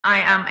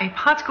I am a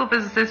particle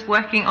physicist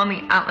working on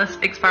the ATLAS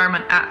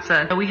experiment at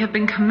CERN. We have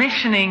been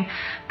commissioning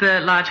the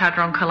Large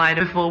Hadron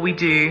Collider before we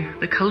do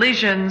the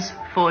collisions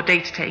for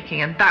data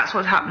taking, and that's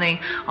what's happening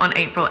on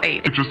April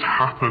 8th. It just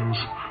happens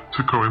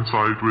to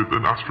coincide with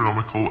an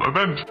astronomical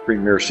event.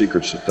 Premier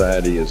secret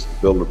society is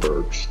the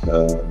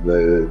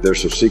Bilderbergs. They're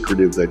so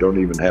secretive they don't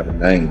even have a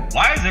name.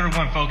 Why is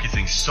everyone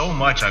focusing so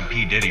much on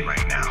P. Diddy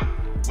right now?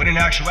 When in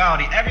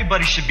actuality,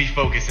 everybody should be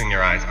focusing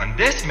their eyes on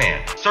this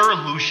man, Sir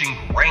Lucian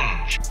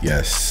Grainge.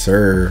 Yes,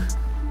 sir.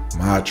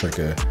 Mod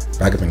Tricker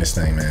back up in this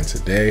thing, man.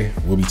 Today,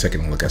 we'll be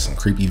taking a look at some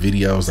creepy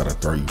videos that'll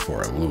throw you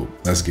for a loop.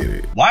 Let's get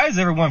it. Why is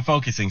everyone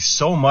focusing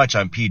so much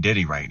on P.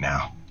 Diddy right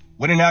now?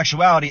 When in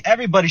actuality,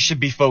 everybody should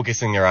be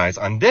focusing their eyes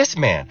on this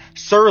man,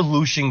 Sir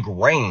Lucian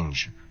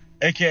Grainge,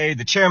 aka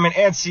the chairman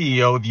and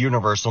CEO of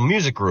Universal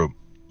Music Group.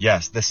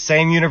 Yes, the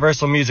same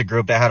Universal Music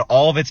Group that had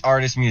all of its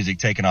artists' music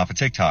taken off of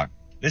TikTok.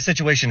 This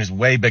situation is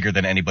way bigger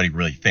than anybody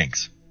really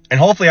thinks. And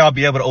hopefully I'll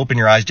be able to open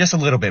your eyes just a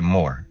little bit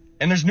more.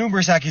 And there's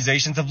numerous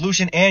accusations of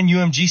Lucian and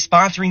UMG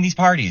sponsoring these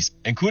parties,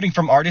 including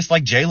from artists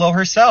like J-Lo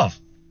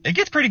herself. It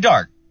gets pretty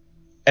dark.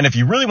 And if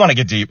you really want to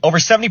get deep, over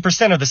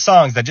 70% of the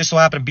songs that just so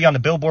happen to be on the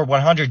Billboard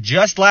 100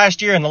 just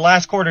last year in the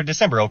last quarter of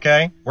December,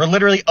 okay, were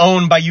literally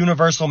owned by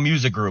Universal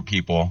Music Group,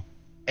 people.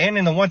 And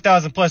in the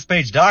 1,000 plus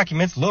page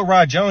documents, Lil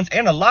Rod Jones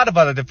and a lot of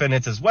other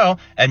defendants as well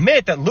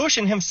admit that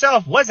Lucian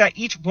himself was at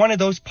each one of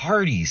those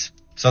parties.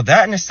 So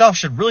that in itself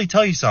should really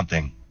tell you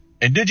something.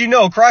 And did you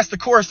know, across the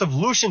course of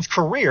Lucian's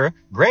career,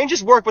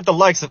 Grainge's worked with the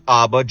likes of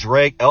ABBA,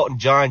 Drake, Elton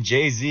John,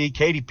 Jay-Z,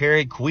 Katy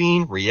Perry,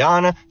 Queen,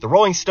 Rihanna, the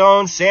Rolling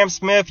Stones, Sam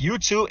Smith,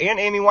 U2, and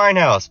Amy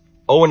Winehouse.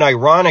 Oh, and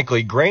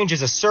ironically, Grainge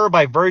is a Sir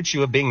by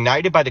virtue of being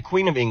knighted by the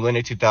Queen of England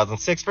in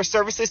 2006 for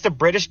services to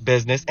British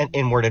business and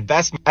inward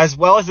investment, as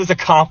well as his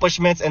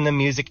accomplishments in the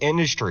music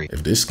industry.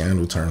 If this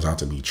scandal turns out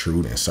to be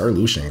true, then Sir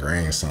Lucian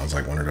Grainge sounds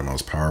like one of the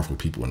most powerful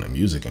people in the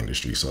music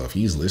industry. So if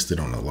he's listed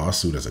on the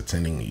lawsuit as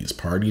attending these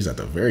parties, at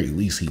the very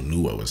least he knew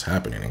what was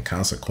happening and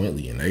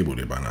consequently enabled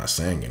it by not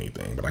saying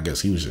anything. But I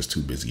guess he was just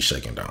too busy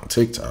shaking down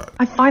TikTok.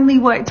 I finally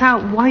worked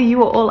out why you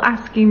were all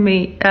asking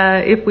me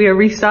if we are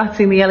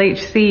restarting the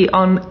LHC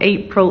on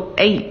April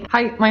 8th.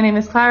 Hi, my name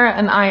is Clara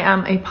and I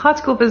am a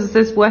particle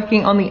physicist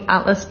working on the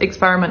ATLAS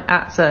experiment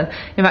at CERN.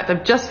 In fact,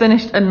 I've just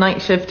finished a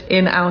night shift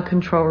in our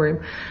control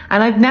room.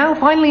 And I've now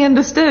finally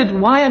understood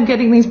why I'm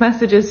getting these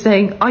messages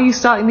saying, are you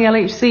starting the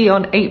LHC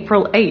on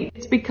April 8th?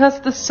 It's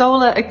because the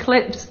solar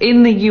eclipse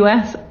in the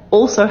US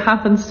also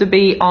happens to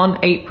be on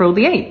April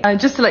the 8th.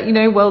 Just to let you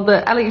know, well,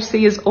 the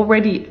LHC is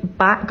already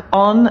back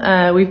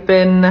on. We've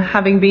been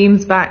having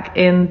beams back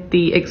in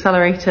the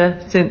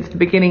accelerator since the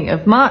beginning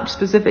of March,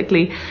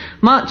 specifically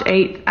March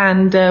 8th,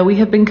 and we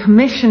have been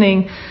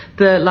commissioning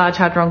the Large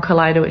Hadron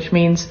Collider, which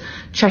means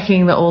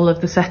checking that all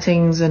of the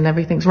settings and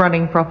everything's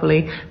running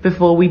properly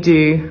before we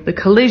do the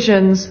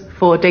collisions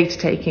for data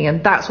taking,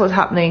 and that's what's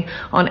happening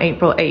on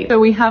April 8th. So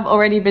we have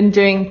already been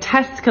doing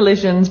test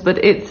collisions,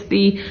 but it's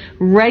the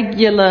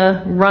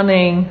regular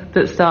running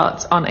that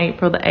starts on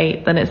April the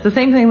 8th, and it's the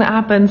same thing that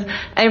happens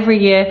every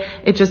year.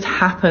 It just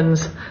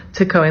happens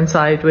to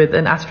coincide with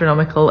an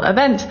astronomical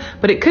event,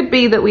 but it could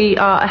be that we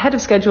are ahead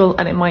of schedule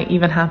and it might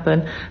even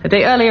happen a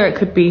day earlier. It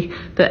could be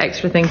that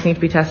extra things need to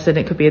be tested.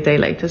 It could be a day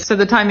later. So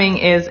the timing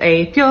is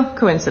a pure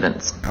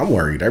coincidence. I'm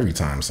worried every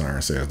time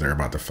CERN says they're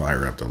about to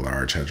fire up the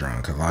Large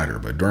Hadron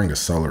Collider, but during the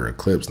solar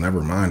eclipse,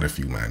 never mind a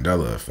few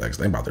Mandela effects,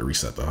 they about to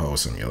reset the whole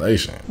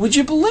simulation. Would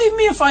you believe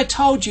me if I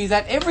told you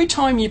that every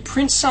time you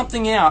print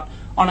something out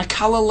on a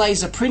color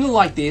laser printer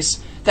like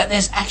this, that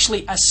there's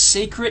actually a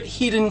secret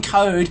hidden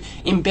code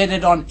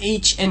embedded on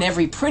each and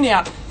every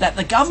printout that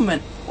the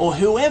government or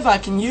whoever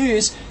can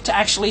use to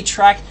actually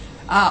track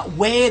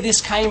where this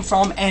came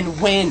from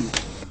and when.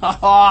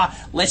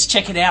 Let's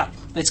check it out.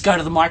 Let's go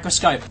to the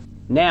microscope.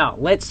 Now,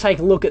 let's take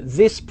a look at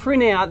this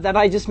printout that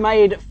I just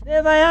made.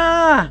 There they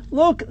are.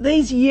 Look,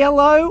 these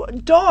yellow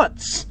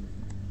dots.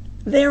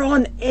 They're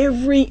on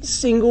every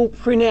single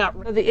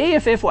printout. The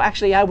EFF were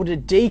actually able to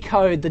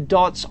decode the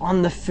dots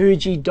on the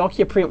Fuji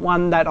DocuPrint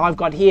one that I've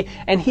got here,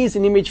 and here's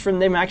an image from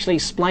them actually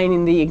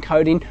explaining the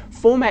encoding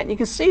format. And you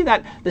can see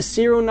that the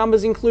serial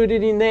numbers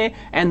included in there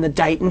and the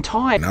date and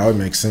time. Now it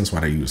makes sense why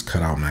they use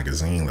cutout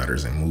magazine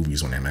letters in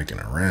movies when they're making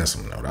a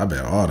ransom note. I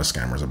bet all the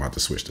scammers are about to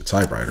switch to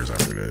typewriters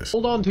after this.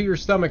 Hold on to your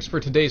stomachs for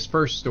today's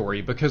first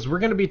story, because we're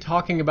going to be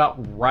talking about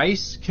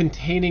rice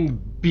containing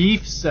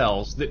beef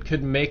cells that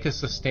could make a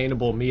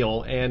sustainable meal.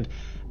 And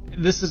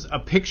this is a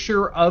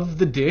picture of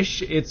the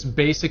dish. It's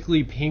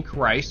basically pink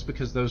rice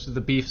because those are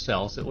the beef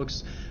cells. It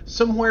looks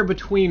somewhere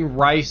between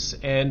rice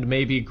and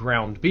maybe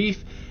ground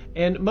beef.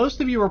 And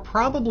most of you are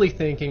probably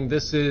thinking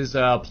this is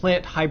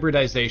plant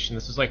hybridization.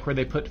 This is like where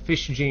they put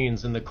fish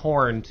genes in the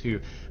corn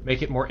to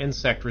make it more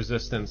insect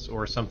resistance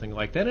or something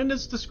like that. And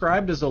it's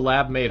described as a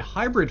lab-made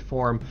hybrid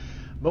form.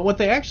 But what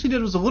they actually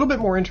did was a little bit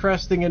more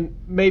interesting and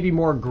maybe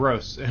more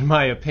gross, in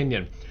my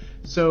opinion.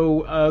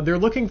 So they're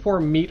looking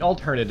for meat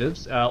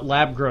alternatives,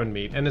 lab-grown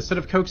meat, and instead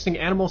of coaxing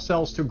animal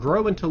cells to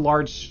grow into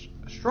large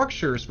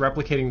structures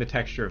replicating the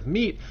texture of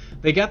meat,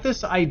 they got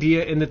this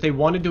idea in that they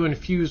wanted to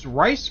infuse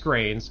rice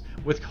grains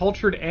with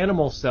cultured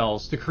animal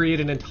cells to create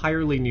an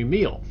entirely new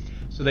meal.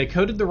 So they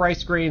coated the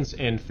rice grains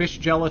in fish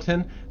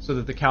gelatin so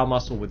that the cow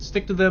muscle would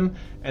stick to them,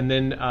 and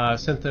then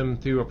sent them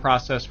through a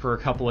process for a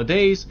couple of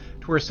days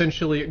to where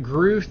essentially it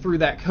grew through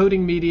that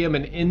coating medium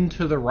and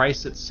into the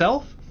rice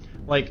itself.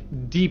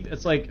 Like deep,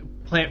 it's like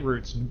plant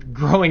roots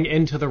growing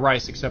into the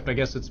rice, except I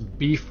guess it's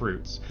beef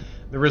roots.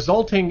 The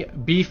resulting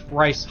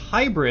beef-rice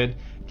hybrid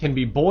can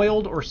be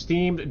boiled or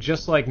steamed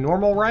just like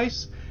normal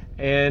rice,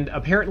 and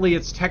apparently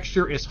its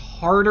texture is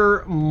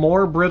harder,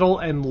 more brittle,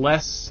 and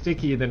less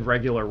sticky than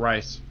regular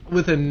rice,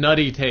 with a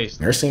nutty taste.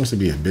 There seems to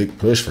be a big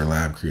push for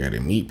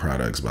lab-created meat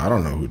products, but I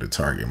don't know who the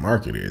target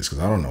market is,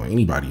 because I don't know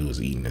anybody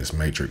who's eating this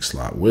matrix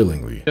slop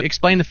willingly.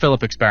 Explain the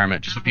Philip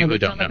experiment, just for people who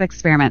don't know.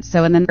 Experiment.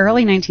 So in the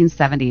early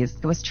 1970s,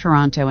 it was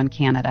Toronto in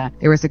Canada.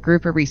 There was a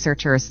group of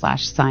researchers /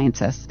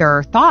 scientists.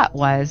 Their thought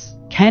was,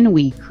 can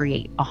we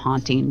create a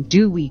haunting?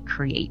 Do we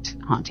create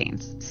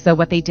hauntings? So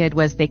what they did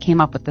was they came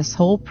up with this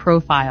whole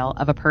profile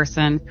of a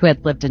person who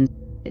had lived in.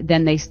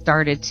 Then they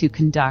started to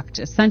conduct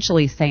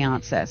essentially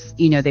seances.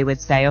 You know, they would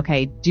say,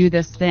 okay, do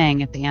this thing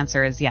if the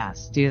answer is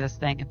yes. Do this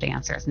thing if the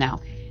answer is no.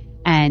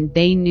 And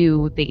they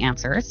knew the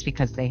answers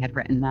because they had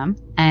written them.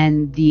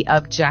 And the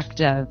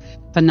objective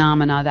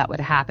phenomena that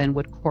would happen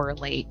would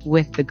correlate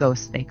with the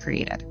ghosts they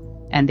created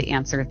and the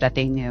answers that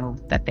they knew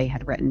that they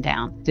had written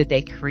down. Did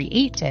they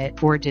create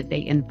it, or did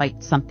they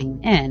invite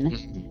something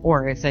in?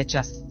 Or is it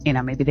just, you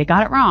know, maybe they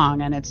got it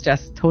wrong and it's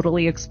just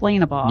totally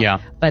explainable? Yeah.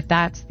 But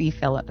that's the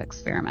Philip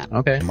experiment.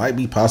 Okay. It might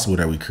be possible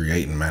that we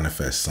create and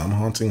manifest some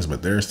hauntings,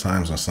 but there's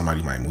times when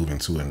somebody might move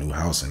into a new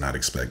house and not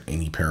expect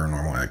any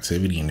paranormal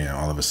activity, and then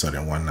all of a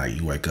sudden one night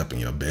you wake up and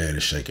your bed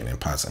is shaking and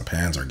pots and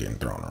pans are getting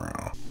thrown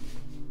around.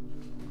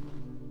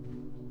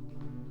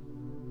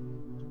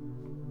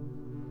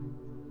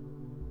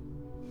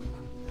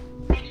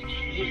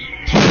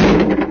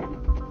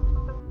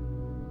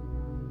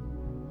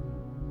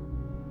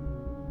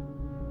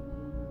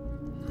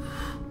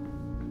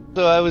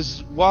 So I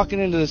was walking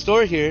into the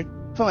store here,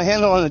 put my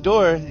handle on the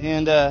door,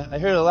 and I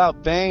heard a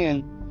loud bang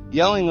and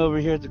yelling over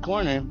here at the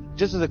corner.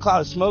 Just as a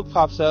cloud of smoke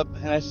pops up,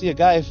 and I see a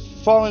guy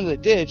fall into the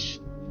ditch,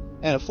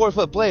 and a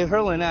 4-foot blade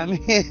hurling at me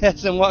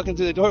as I'm walking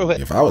through the doorway.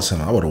 If I was him,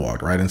 I would have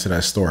walked right into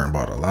that store and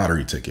bought a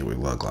lottery ticket with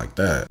luck like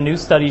that. A new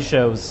study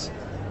shows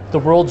the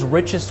world's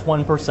richest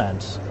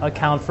 1%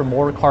 account for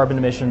more carbon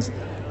emissions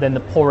than the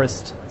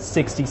poorest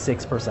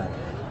 66%.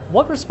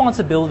 What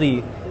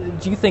responsibility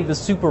do you think the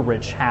super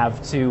rich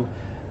have to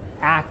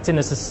act in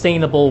a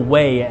sustainable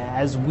way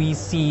as we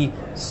see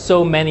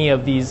so many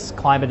of these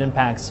climate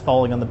impacts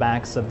falling on the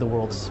backs of the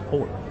world's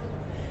poor?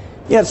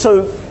 Yeah,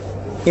 so,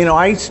 you know,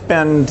 I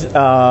spend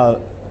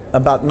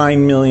about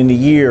 $9 million a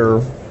year,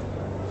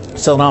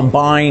 so I'm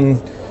buying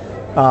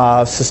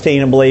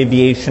sustainable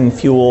aviation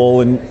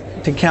fuel and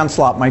to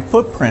cancel out my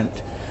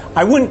footprint.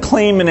 I wouldn't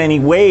claim in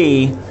any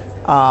way, you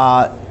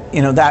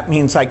know, that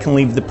means I can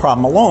leave the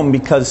problem alone,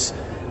 because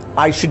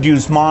I should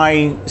use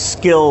my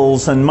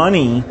skills and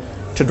money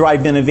to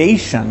drive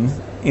innovation,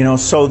 you know,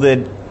 so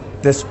that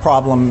this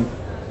problem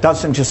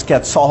doesn't just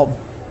get solved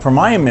for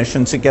my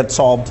emissions, it gets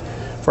solved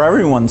for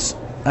everyone's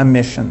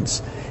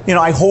emissions. You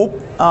know, I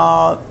hope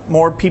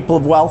more people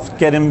of wealth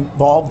get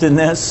involved in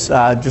this,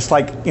 just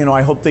like, you know,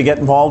 I hope they get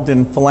involved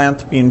in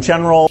philanthropy in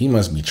general. He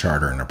must be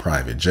chartering a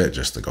private jet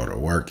just to go to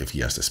work if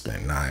he has to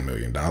spend $9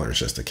 million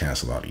just to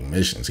cancel out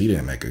emissions. He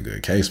didn't make a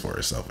good case for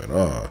himself at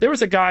all. There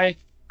was a guy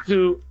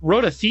who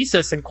wrote a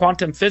thesis in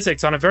quantum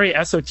physics on a very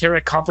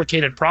esoteric,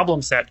 complicated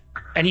problem set.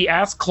 And he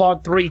asked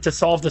Claude 3 to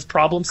solve this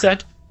problem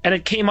set, and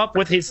it came up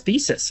with his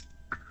thesis.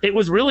 It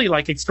was really,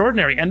 like,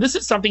 extraordinary. And this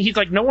is something, he's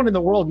like, no one in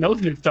the world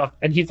knows this stuff.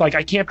 And he's like,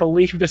 I can't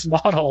believe this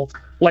model,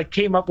 like,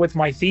 came up with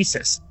my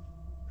thesis.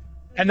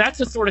 And that's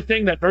the sort of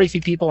thing that very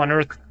few people on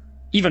Earth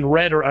even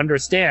read or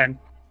understand.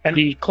 And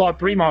the Claude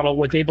 3 model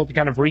was able to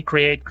kind of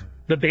recreate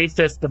the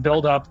basis, the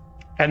build-up,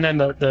 and then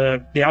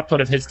the output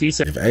of his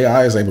thesis. If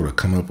AI is able to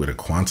come up with a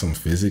quantum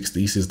physics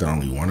thesis that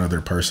only one other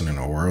person in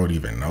the world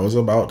even knows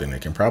about, then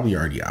it can probably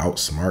already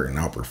outsmart and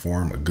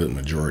outperform a good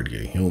majority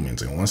of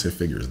humans. And once it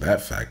figures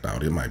that fact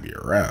out, it might be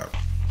a wrap.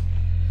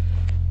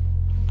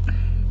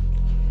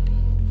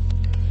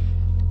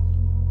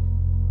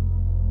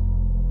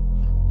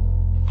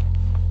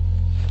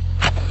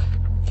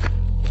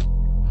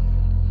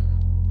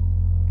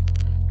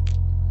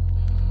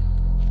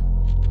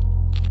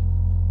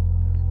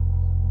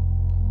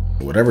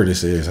 Whatever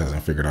this is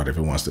hasn't figured out if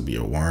it wants to be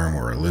a worm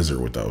or a lizard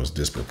with those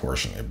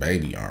disproportionate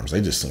baby arms. They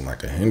just seem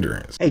like a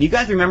hindrance. Hey, do you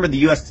guys remember the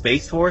U.S.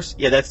 Space Force?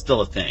 Yeah, that's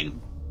still a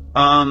thing.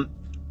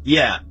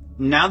 Yeah,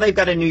 now they've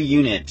got a new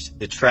unit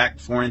to track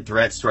foreign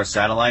threats to our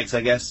satellites,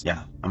 I guess.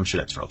 Yeah, I'm sure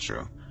that's real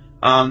true.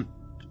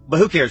 But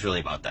who cares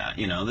really about that?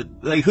 You know,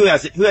 like who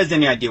has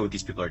any idea what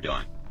these people are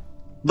doing?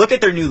 Look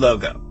at their new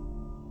logo.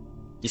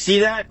 You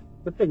see that?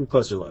 Let's take a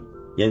closer look.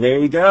 Yeah, there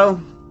you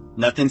go.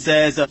 Nothing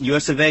says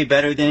US of A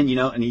better than, you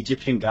know, an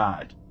Egyptian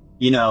god.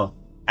 You know,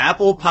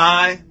 apple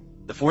pie,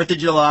 the 4th of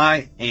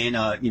July,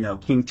 and, you know,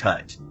 King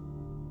Tut.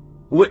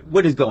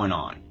 what is going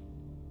on?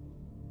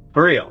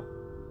 For real.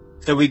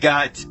 So we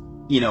got,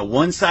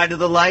 one side of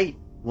the light,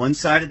 one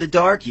side of the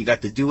dark. You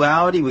got the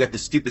duality. We got the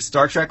stupid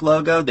Star Trek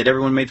logo that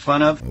everyone made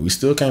fun of. We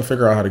still can't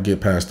figure out how to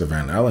get past the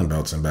Van Allen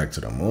belts and back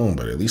to the moon,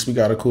 but at least we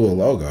got a cool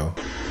logo.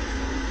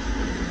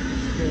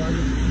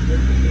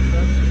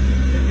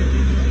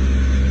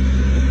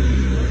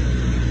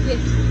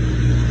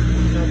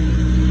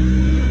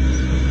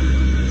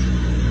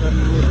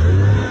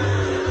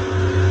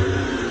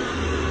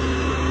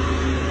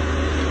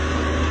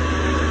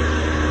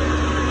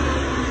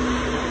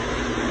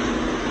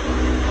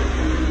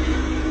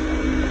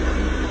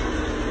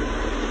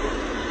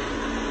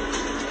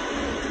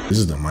 This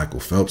is the Michael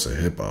Phelps of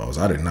hippos.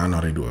 I did not know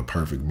they do a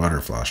perfect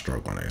butterfly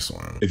stroke when they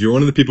swim. If you're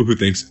one of the people who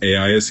thinks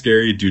AI is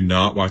scary, do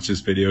not watch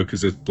this video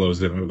because it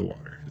blows it out of the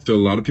water. So a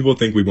lot of people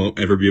think we won't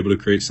ever be able to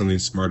create something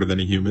smarter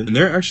than a human, and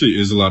there actually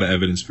is a lot of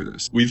evidence for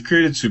this. We've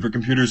created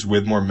supercomputers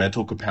with more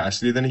mental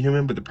capacity than a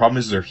human, but the problem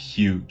is they're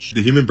huge.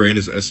 The human brain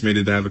is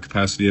estimated to have a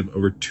capacity of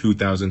over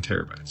 2,000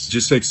 terabytes. It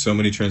just takes so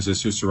many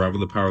transistors to rival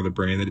the power of the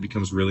brain that it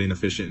becomes really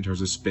inefficient in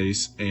terms of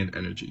space and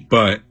energy.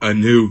 But a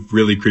new,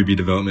 really creepy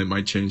development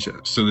might change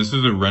that. So this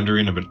is a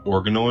rendering of an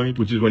organoid,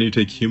 which is when you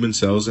take human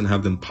cells and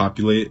have them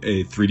populate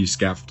a 3D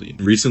scaffolding.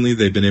 Recently,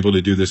 they've been able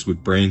to do this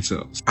with brain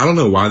cells. I don't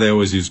know why they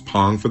always use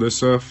Pong for this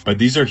stuff, but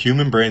these are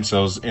human brain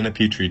cells in a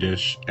petri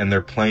dish, and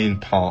they're playing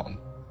Pong.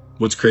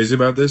 What's crazy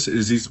about this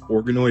is these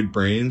organoid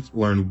brains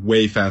learn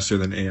way faster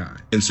than AI.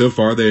 And so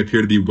far, they appear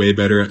to be way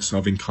better at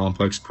solving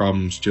complex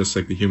problems just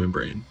like the human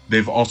brain.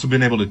 They've also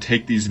been able to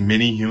take these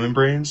mini human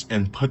brains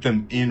and put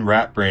them in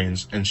rat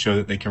brains and show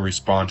that they can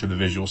respond to the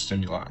visual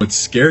stimuli. What's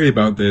scary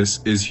about this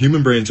is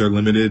human brains are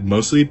limited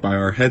mostly by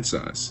our head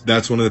size.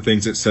 That's one of the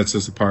things that sets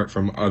us apart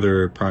from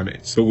other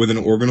primates. So with an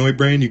organoid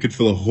brain, you could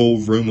fill a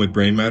whole room with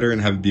brain matter and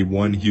have it be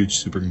one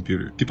huge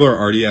supercomputer. People are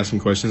already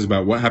asking questions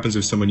about what happens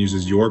if someone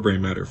uses your brain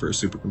matter for a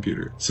supercomputer.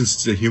 Since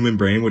it's a human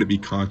brain, would it be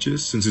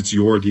conscious? Since it's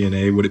your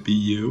DNA, would it be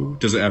you?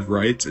 Does it have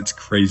rights? It's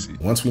crazy.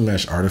 Once we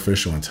mesh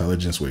artificial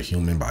intelligence with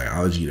human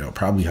biology, they'll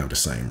probably have the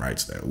same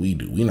rights that we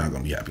do. We're not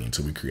going to be happy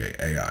until we create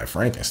AI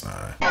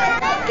Frankenstein.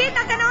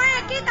 Quítate,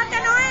 Noé! Quítate,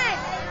 Noé!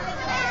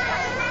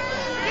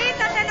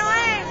 Quítate,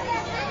 Noé!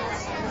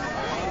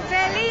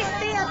 Feliz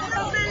día,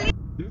 todo feliz.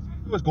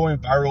 Was going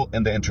viral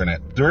in the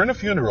internet. During a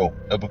funeral,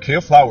 a bouquet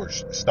of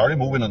flowers started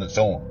moving on its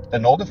own,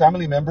 and all the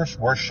family members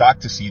were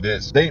shocked to see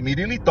this. They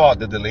immediately thought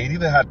that the lady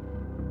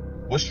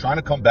was trying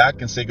to come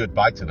back and say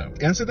goodbye to them.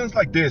 Incidents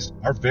like this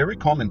are very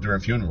common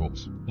during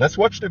funerals. Let's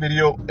watch the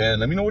video and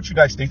let me know what you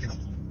guys think.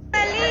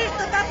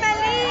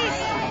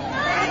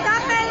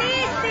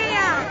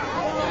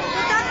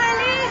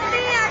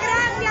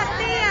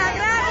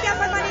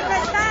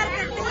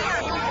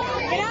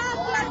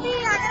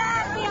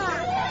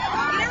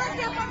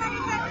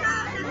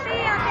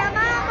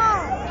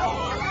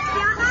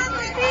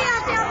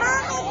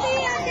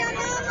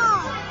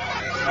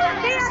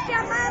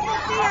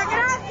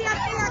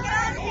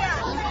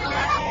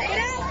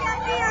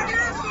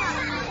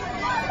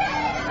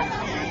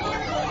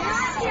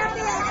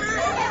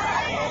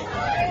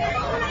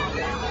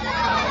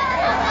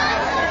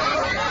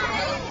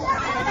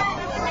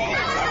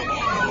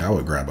 I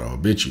would grab an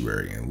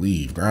obituary and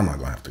leave. Grandma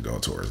gonna have to go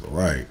towards the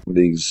light.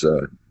 These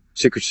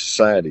secret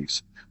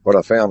societies, what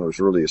I found was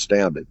really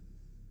astounding.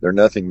 They're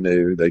nothing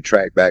new. They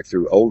track back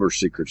through older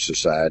secret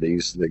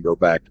societies. They go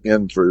back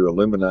in through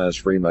Illuminized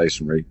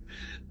Freemasonry,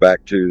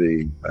 back to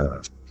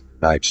the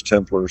Knights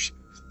Templars,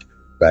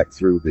 back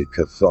through the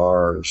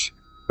Cathars,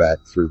 back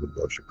through the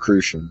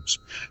Rosicrucians,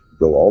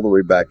 go all the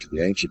way back to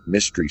the ancient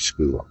mystery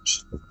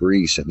schools of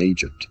Greece and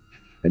Egypt.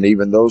 And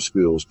even those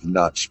schools do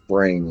not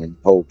spring and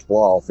whole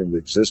cloth into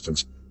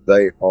existence.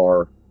 They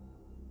are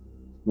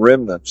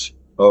remnants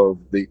of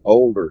the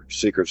older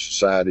secret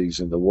societies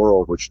in the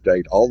world, which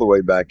date all the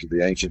way back to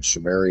the ancient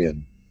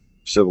Sumerian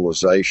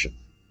civilization.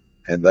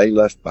 And they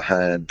left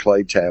behind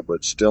clay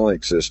tablets still in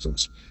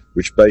existence,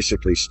 which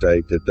basically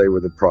state that they were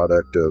the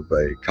product of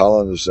a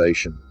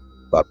colonization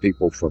by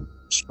people from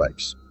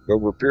space.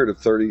 Over a period of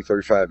 30,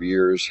 35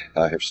 years,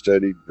 I have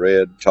studied,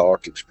 read,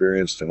 talked,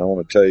 experienced, and I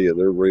want to tell you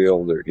they're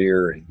real, they're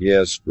here, and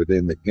yes,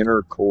 within the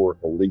inner core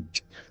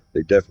elite,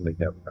 they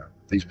definitely have power.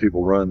 These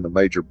people run the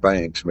major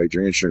banks,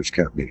 major insurance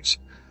companies.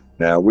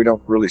 Now, we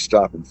don't really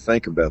stop and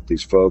think about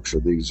these folks or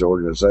these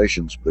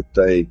organizations, but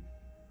they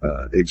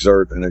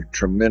exert a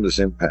tremendous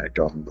impact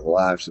on the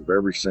lives of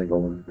every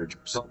single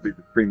individual. The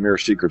premier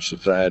secret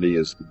society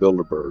is the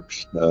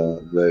Bilderbergs.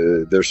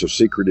 They're so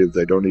secretive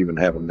they don't even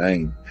have a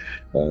name.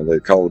 They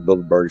call the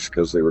Bilderbergs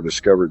because they were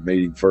discovered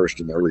meeting first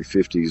in the early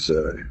 50s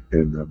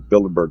in the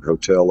Bilderberg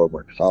Hotel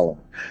over in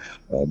Holland.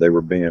 They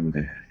were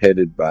being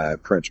headed by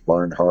Prince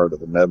Bernhard of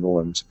the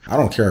Netherlands. I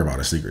don't care about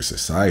a secret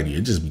society.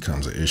 It just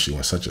becomes an issue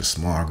when such a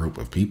small group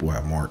of people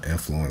have more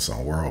influence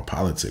on world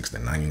politics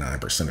than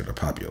 99% of the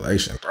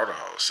population. Throw the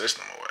whole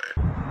system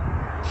away.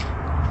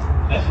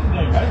 That shit's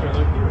going viral,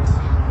 look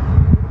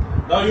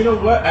here. No, you know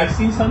what? I've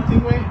seen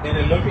something, way, and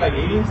it looked like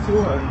aliens too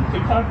on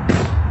TikTok.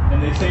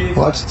 And they say it's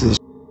watch this,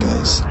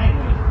 guys.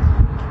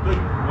 Look,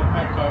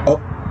 my car. Oh.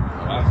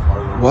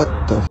 What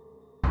the?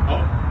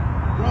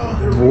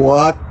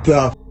 What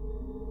the?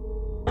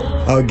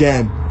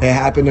 Again. It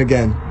happened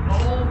again.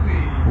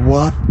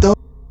 What the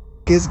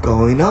is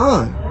going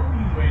on?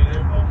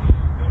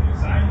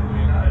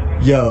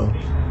 Yo.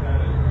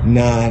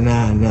 Nah.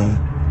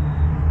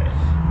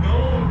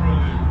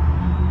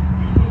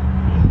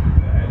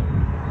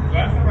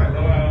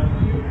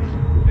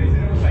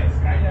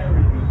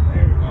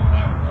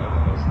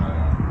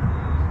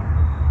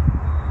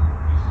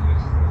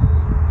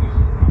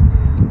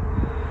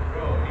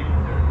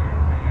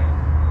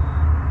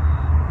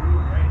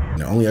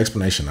 The only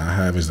explanation I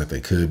have is that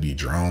they could be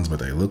drones, but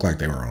they look like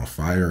they were on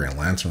fire, and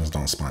lanterns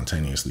don't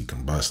spontaneously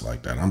combust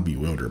like that. I'm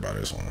bewildered by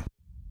this one.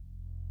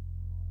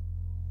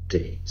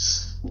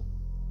 Days.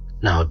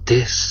 Now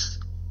this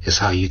is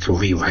how you can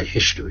rewrite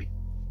history.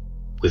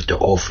 With the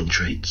orphan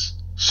trains.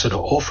 So the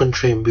orphan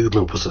train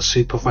movement was a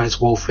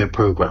supervised welfare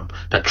program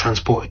that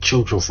transported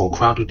children from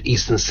crowded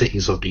eastern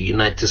cities of the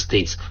United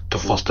States to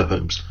foster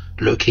homes,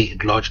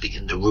 located largely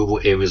in the rural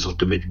areas of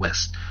the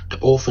Midwest. The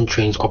orphan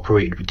trains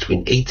operated between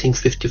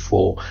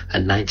 1854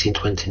 and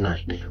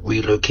 1929,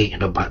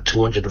 relocating about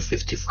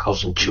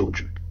 250,000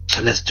 children.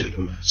 So let's do the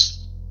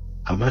maths.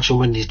 Imagine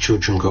when these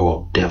children grow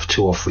up, they have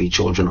 2 or 3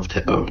 children of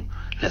their own.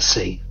 Let's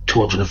say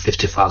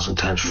 250,000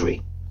 times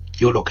 3.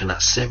 You're looking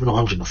at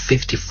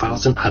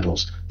 750,000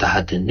 adults that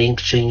had their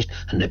names changed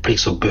and their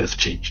place of birth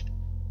changed.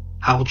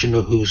 How would you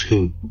know who's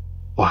who?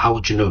 Or how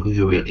would you know who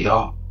you really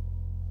are?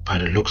 By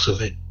the looks of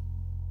it,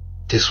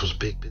 this was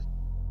big business.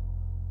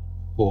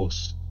 Of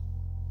course,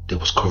 there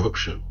was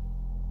corruption.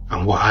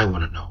 And what I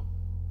want to know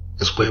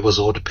is, where was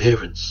all the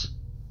parents?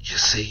 You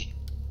see,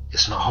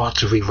 it's not hard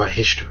to rewrite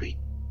history.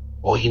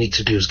 All you need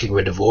to do is get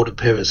rid of all the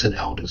parents and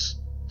elders,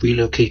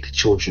 relocate the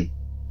children,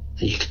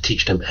 and you can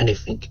teach them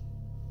anything,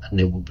 and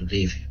they will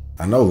believe you.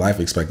 I know life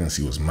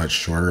expectancy was much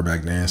shorter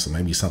back then, so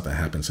maybe something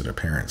happened to the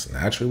parents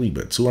naturally,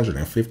 but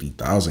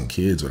 250,000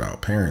 kids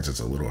without parents is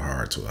a little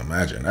hard to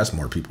imagine. That's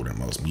more people than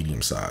most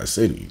medium-sized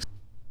cities.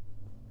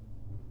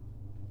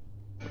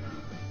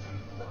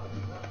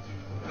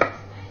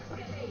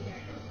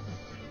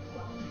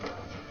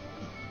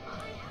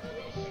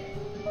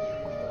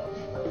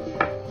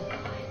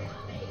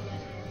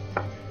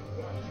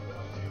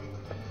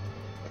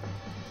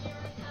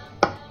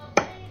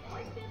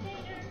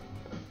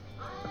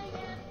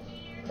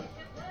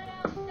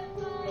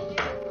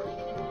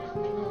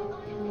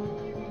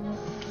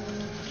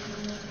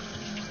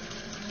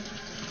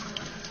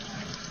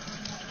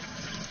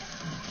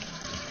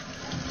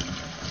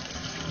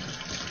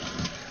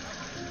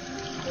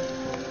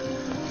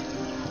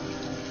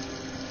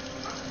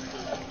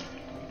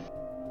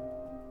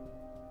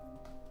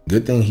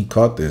 Good thing he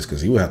caught this,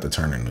 because he would have to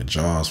turn into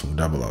Jaws from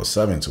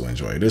 007 to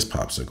enjoy this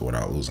popsicle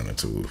without losing a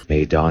tooth.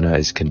 Madonna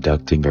is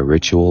conducting a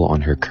ritual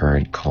on her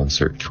current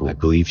concert tour. I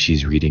believe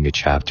she's reading a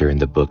chapter in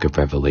the book of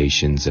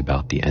Revelations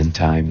about the end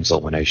times,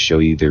 but when I show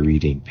you the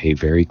reading, pay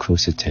very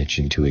close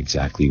attention to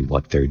exactly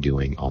what they're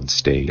doing on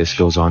stage. This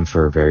goes on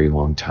for a very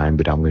long time,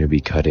 but I'm going to be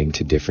cutting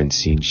to different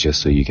scenes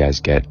just so you guys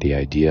get the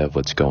idea of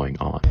what's going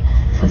on.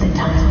 For the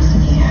time is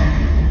near.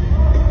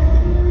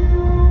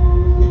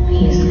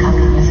 He is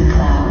coming with the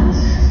clouds,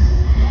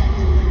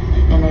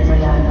 and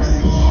every eye will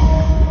see him.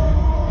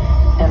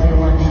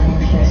 Everyone who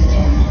pierced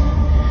him,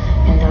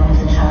 and all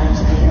the tribes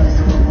of the earth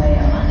will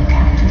wail on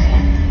account of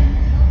him.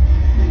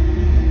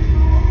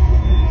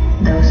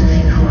 Those of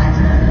you who have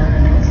not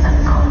learned what some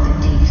call the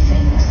deep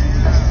things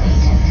of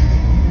Satan,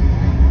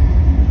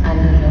 I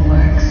know your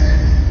works.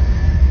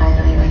 I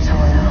know your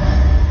toil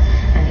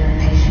and your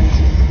patient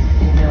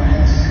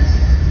endurance,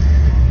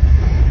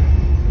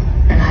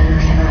 and how you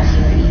cannot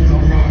hear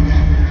evil men,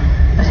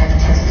 but have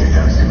tested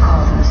those who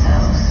call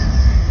themselves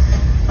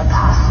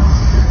apostles,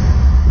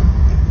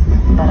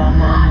 but are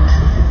not.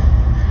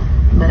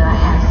 But I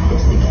have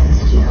this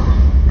against you,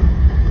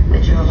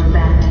 that you have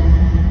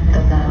abandoned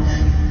the love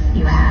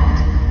you had.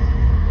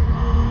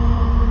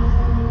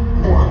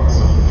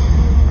 Wanting,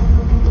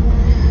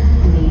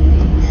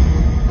 needing,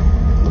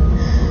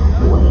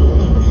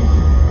 waiting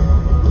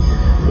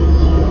for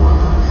you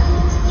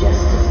to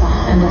justify.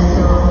 And I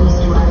saw a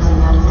beast rising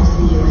out of the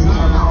sea with 10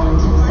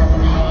 horns and 7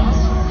 heads,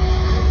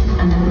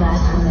 and a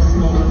blasphemous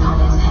name upon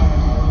his head.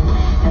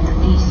 And the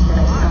beast that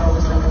I saw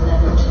was like a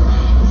leopard,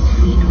 its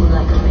feet were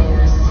like a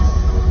bear's,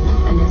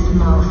 and its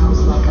mouth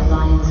was like a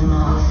lion's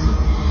mouth,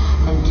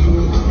 and to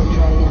it the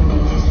dragon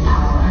gave his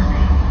power.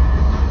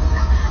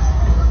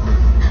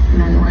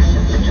 Men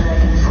worshipped the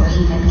dragon, for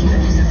he had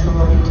given his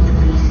authority to the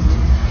beast,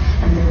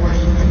 and they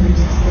worshipped the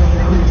beast, saying,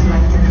 "Who is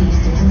like the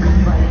beast? Who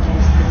can fight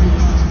against the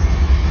beast?"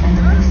 And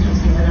the beast was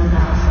given a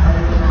mouth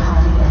other than a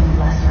haughty and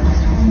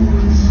blasphemous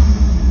words.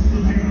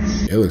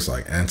 It looks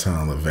like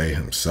Anton LaVey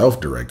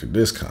himself directed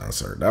this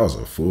concert. That was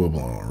a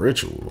full-blown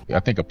ritual. I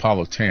think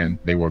Apollo 10,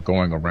 they were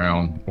going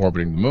around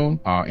orbiting the moon,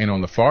 and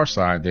on the far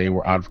side, they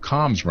were out of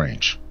comms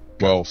range.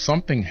 Well,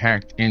 something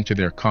hacked into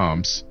their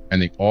comms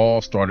and they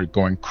all started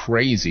going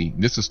crazy.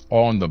 This is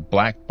all in the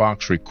black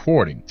box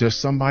recording. There's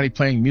somebody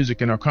playing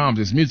music in our comms.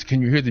 There's music.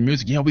 Can you hear the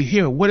music? Yeah, we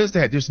hear it. What is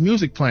that? There's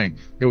music playing.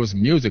 There was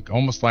music,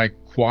 almost like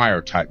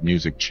choir type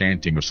music,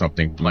 chanting or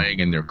something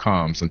playing in their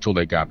comms until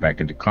they got back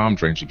into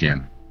comms range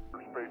again.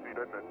 Spacey,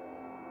 doesn't it?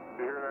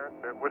 You hear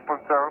that? That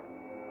whistling sound?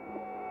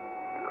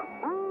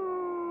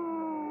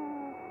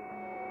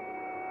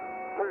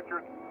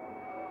 Richard.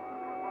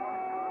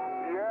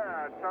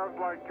 Yeah, it sounds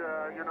like,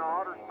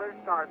 outer space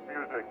time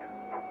music.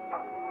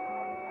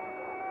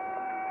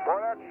 Boy,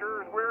 that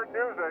sure is weird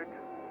music.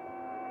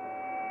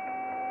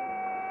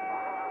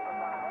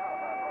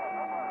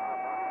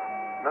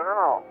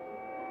 No.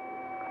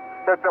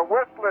 It's a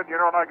whistling,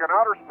 like an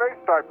outer space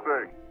type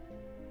thing.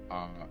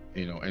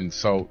 And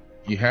so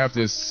you have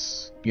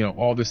this,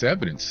 all this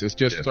evidence. It's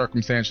just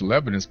circumstantial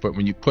evidence, but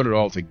when you put it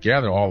all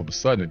together, all of a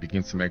sudden it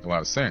begins to make a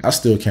lot of sense. I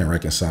still can't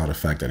reconcile the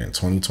fact that in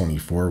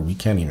 2024, we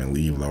can't even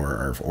leave lower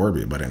Earth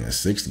orbit, but in the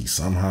 60s,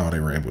 somehow they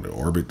were able to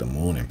orbit the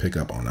moon and pick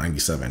up on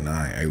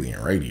 97.9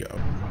 alien radio.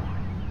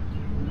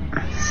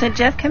 So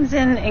Jeff comes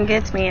in and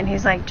gets me, and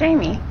he's like,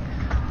 Jamie,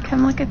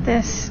 come look at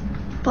this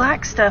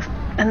black stuff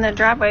in the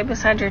driveway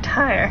beside your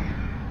tire.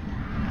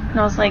 And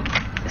I was like,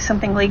 is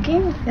something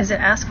leaking? Is it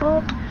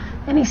asphalt?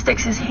 And he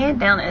sticks his hand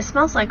down. It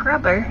smells like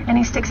rubber. And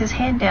he sticks his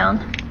hand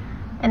down,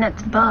 and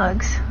it's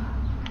bugs.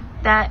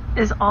 That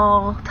is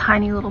all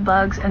tiny little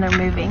bugs, and they're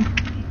moving.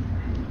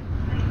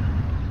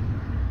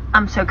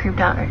 I'm so creeped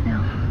out right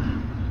now.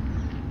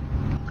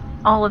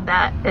 All of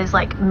that is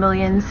like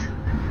millions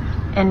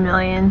and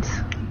millions.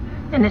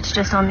 And it's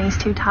just on these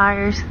two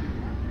tires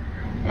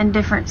and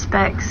different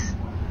specs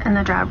in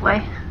the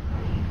driveway.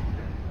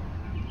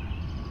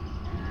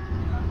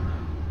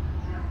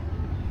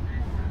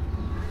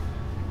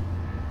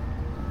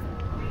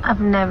 I've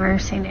never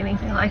seen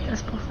anything like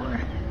this before.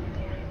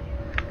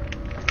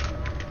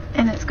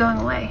 And it's going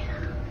away.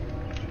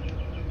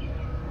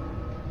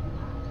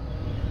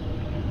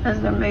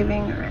 As they're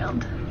moving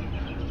around.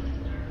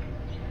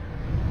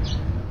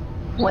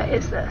 What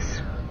is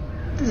this?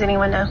 Does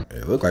anyone know?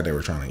 It looked like they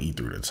were trying to eat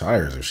through the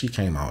tires. If she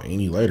came out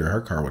any later,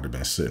 her car would have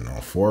been sitting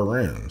on 4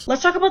 rims.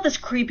 Let's talk about this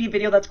creepy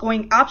video that's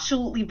going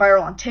absolutely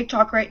viral on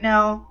TikTok right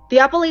now. The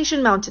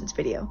Appalachian Mountains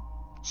video.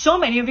 So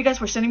many of you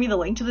guys were sending me the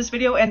link to this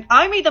video, and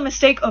I made the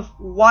mistake of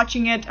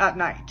watching it at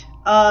night.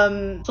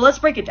 So let's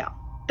break it down.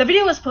 The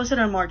video was posted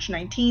on March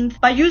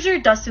 19th by user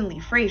Dustin Lee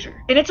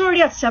Frazier, and it's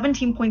already at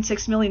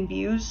 17.6 million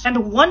views and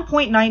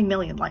 1.9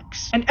 million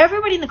likes. And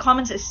everybody in the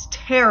comments is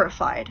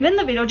terrified. And in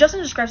the video,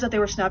 Justin describes that they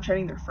were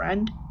Snapchatting their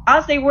friend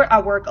as they were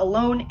at work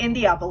alone in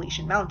the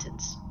Appalachian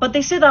Mountains. But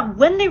they say that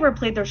when they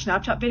replayed their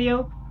Snapchat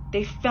video,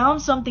 they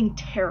found something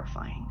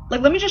terrifying.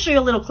 Like, let me just show you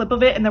a little clip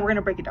of it, and then we're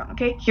gonna break it down,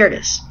 okay? Here it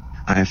is.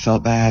 I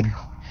felt bad.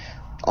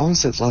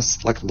 Honestly, it's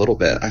less like a little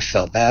bit. I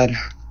felt bad.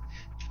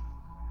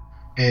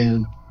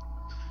 And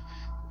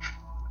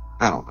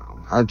I don't know.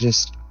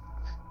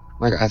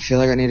 I feel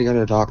like I need to go to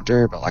the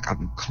doctor, but like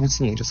I'm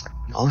constantly just like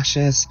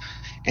nauseous,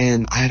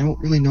 and I don't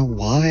really know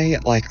why.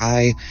 Like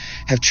I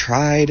have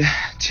tried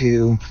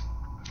to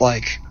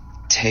like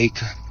take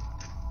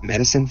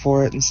medicine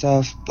for it and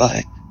stuff,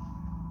 but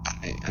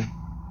I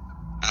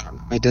don't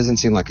know. It doesn't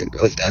seem like it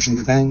really does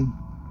anything.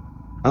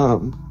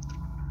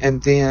 And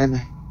then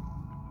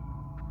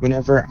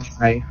whenever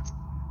I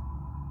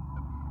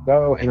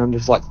go and I'm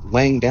just like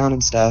laying down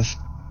and stuff,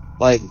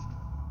 like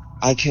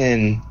I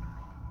can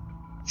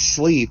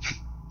sleep,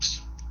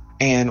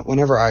 and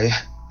whenever I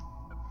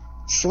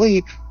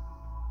sleep,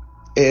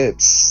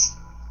 it's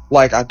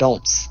like I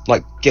don't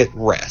like get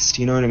rest,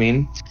 you know what I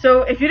mean?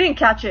 So if you didn't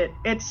catch it,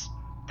 it's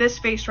this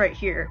face right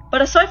here.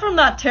 But aside from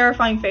that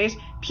terrifying face,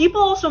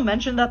 people also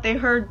mentioned that they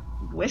heard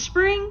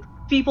whispering.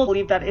 People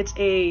believe that it's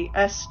a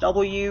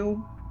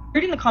SW.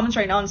 Reading the comments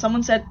right now, and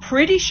someone said,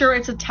 pretty sure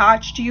it's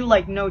attached to you,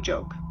 like no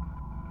joke.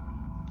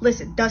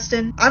 Listen,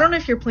 Dustin, I don't know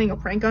if you're playing a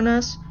prank on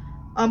us,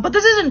 but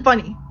this isn't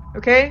funny,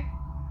 okay?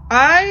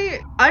 I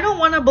don't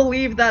want to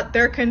believe that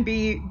there can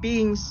be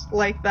beings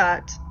like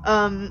that.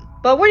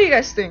 But what do you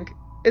guys think?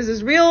 Is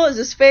this real? Is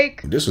this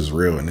fake? If this was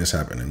real and this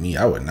happened to me,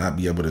 I would not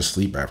be able to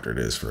sleep after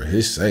this. For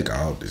his sake, I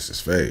hope this is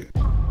fake.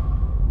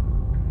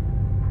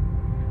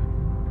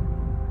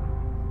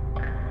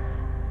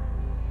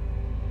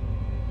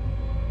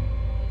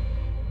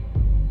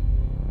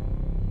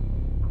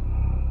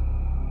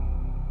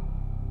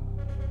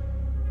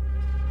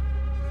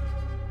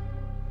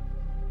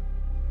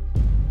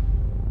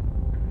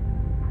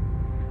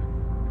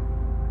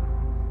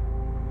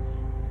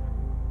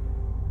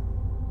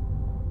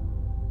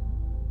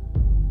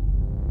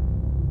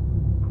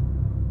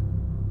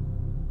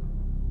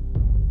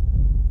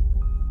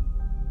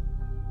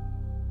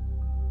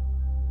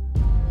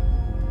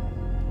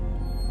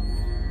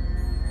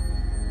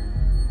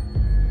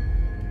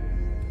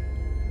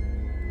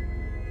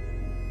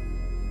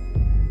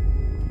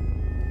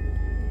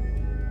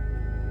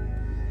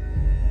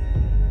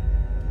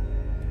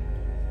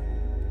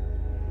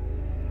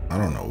 I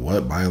don't know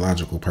what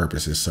biological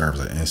purpose it serves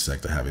an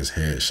insect to have his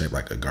head shaped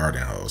like a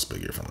garden hose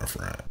spigot from the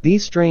front.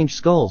 These strange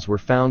skulls were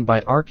found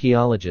by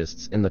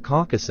archaeologists in the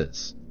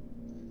Caucasus.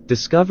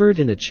 Discovered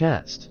in a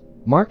chest,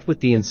 marked with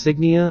the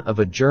insignia of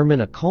a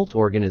German occult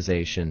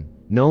organization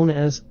known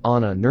as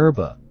Anna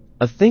Nerba,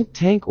 a think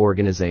tank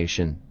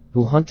organization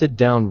who hunted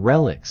down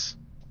relics.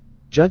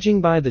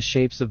 Judging by the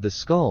shapes of the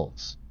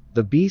skulls,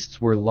 the beasts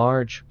were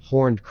large,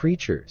 horned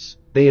creatures.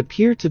 They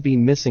appear to be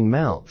missing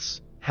mouths,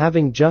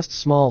 having just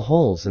small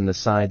holes in the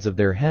sides of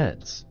their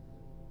heads.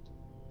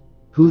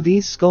 Who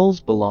these skulls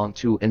belong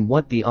to and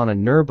what the Anna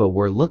Nerba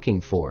were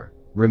looking for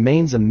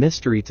remains a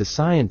mystery to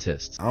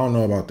scientists. I don't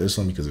know about this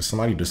one because if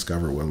somebody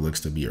discovered what looks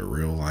to be a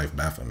real-life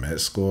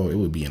Baphomet skull, it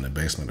would be in the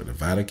basement of the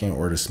Vatican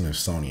or the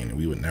Smithsonian, and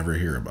we would never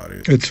hear about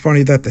it. It's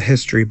funny that the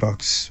history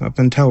books, up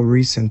until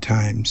recent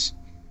times,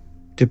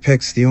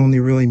 depicts the only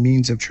really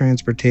means of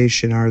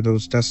transportation are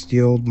those dusty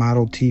old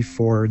Model T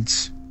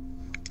Fords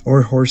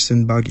or horse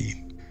and buggy.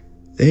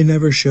 They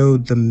never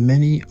showed the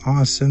many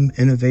awesome,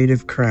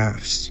 innovative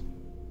crafts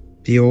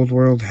the old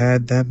world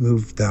had that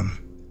moved them.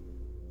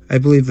 I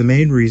believe the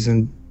main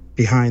reason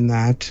behind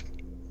that,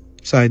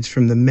 aside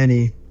from the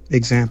many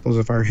examples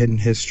of our hidden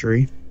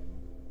history,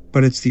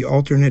 but it's the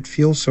alternate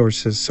fuel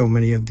sources so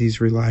many of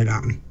these relied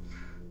on,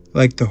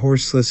 like the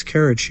horseless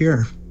carriage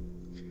here.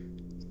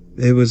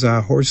 It was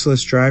a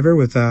horseless driver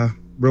with a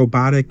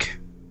robotic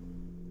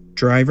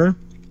driver,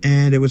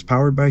 and it was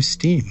powered by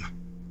steam.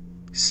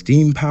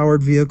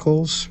 Steam-powered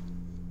vehicles,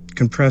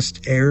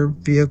 compressed air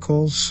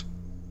vehicles,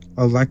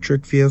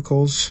 electric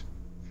vehicles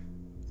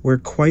were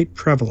quite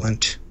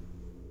prevalent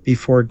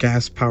before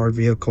gas-powered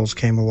vehicles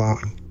came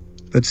along.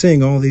 But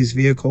seeing all these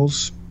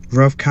vehicles,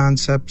 rough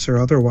concepts or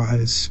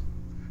otherwise,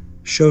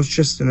 shows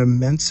just an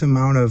immense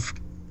amount of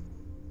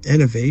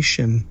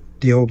innovation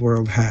the old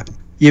world had.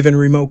 Even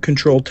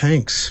remote-controlled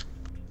tanks.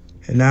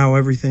 And now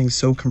everything's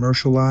so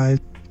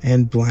commercialized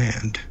and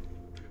bland.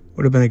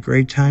 Would have been a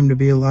great time to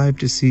be alive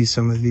to see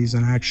some of these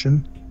in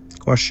action.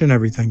 Question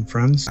everything,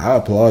 friends. I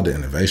applaud the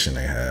innovation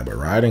they had, but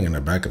riding in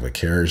the back of a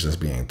carriage that's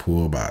being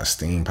pulled by a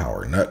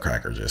steam-powered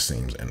nutcracker just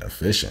seems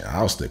inefficient.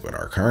 I'll stick with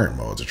our current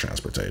modes of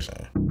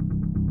transportation.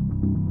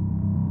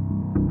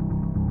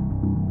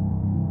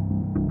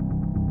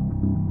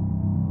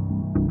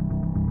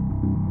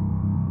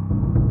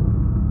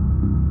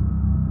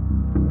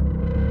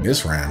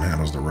 This Ram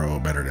handles the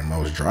road better than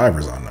most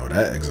drivers I know.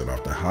 That exit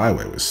off the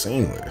highway was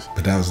seamless.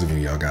 But that was the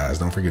video, guys.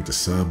 Don't forget to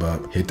sub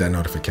up, hit that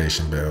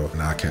notification bell, and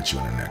I'll catch you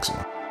in the next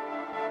one.